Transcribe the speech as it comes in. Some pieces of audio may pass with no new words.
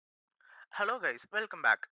Hello guys, welcome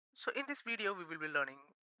back. So in this video we will be learning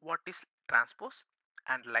what is transpose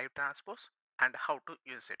and live transpose and how to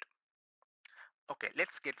use it. Okay,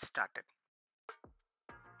 let's get started.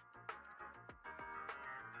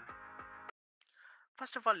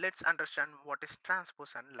 First of all, let's understand what is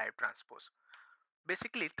transpose and live transpose.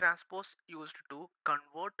 Basically, transpose used to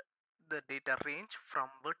convert the data range from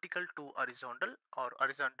vertical to horizontal or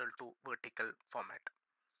horizontal to vertical format.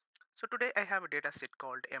 So today I have a data set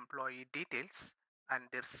called employee details and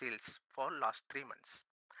their sales for last 3 months.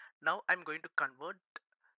 Now I'm going to convert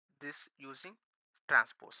this using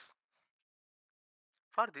transpose.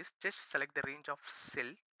 For this, just select the range of cell,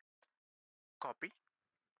 copy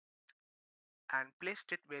and place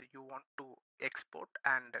it where you want to export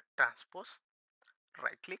and transpose.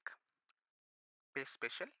 Right click, paste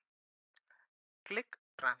special, click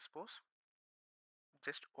transpose,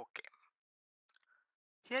 just OK.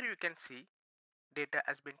 Here you can see data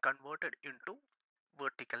has been converted into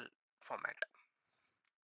vertical format.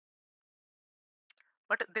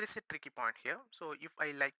 But there is a tricky point here. So if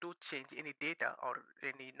I like to change any data or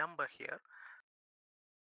any number here,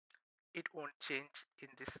 it won't change in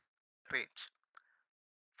this range.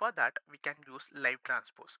 For that, we can use live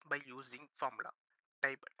transpose by using formula.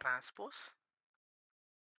 Type transpose,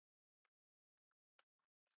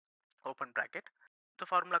 open bracket. The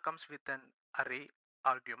formula comes with an array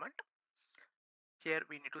argument. Here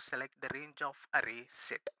we need to select the range of array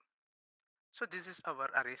set. So this is our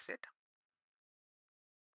array set.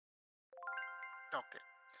 Okay.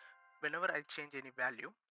 Whenever I change any value,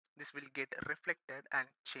 this will get reflected and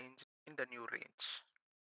changed in the new range.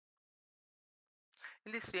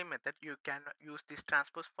 In the same method, you can use this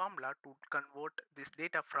transpose formula to convert this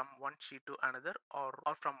data from one sheet to another or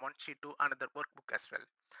from one sheet to another workbook as well.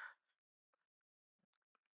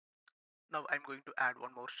 Now I'm going to add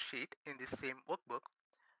one more sheet in this same workbook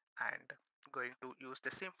and going to use the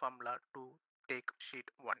same formula to take sheet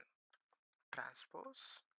 1. Transpose,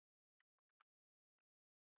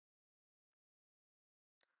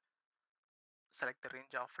 select the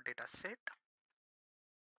range of data set.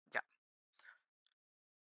 Yeah,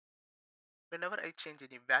 whenever I change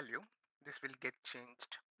any value, this will get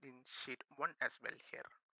changed in sheet 1 as well here.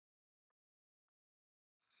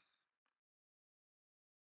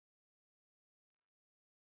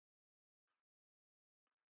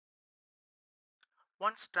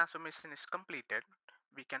 Once transformation is completed,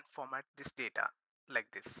 we can format this data like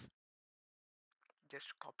this. Just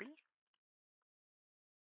copy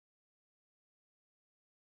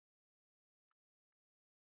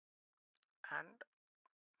and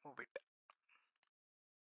move it.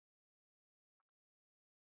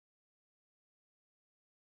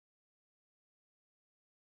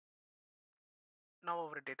 Now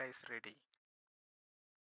our data is ready.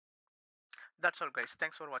 That's all guys.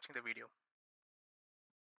 Thanks for watching the video.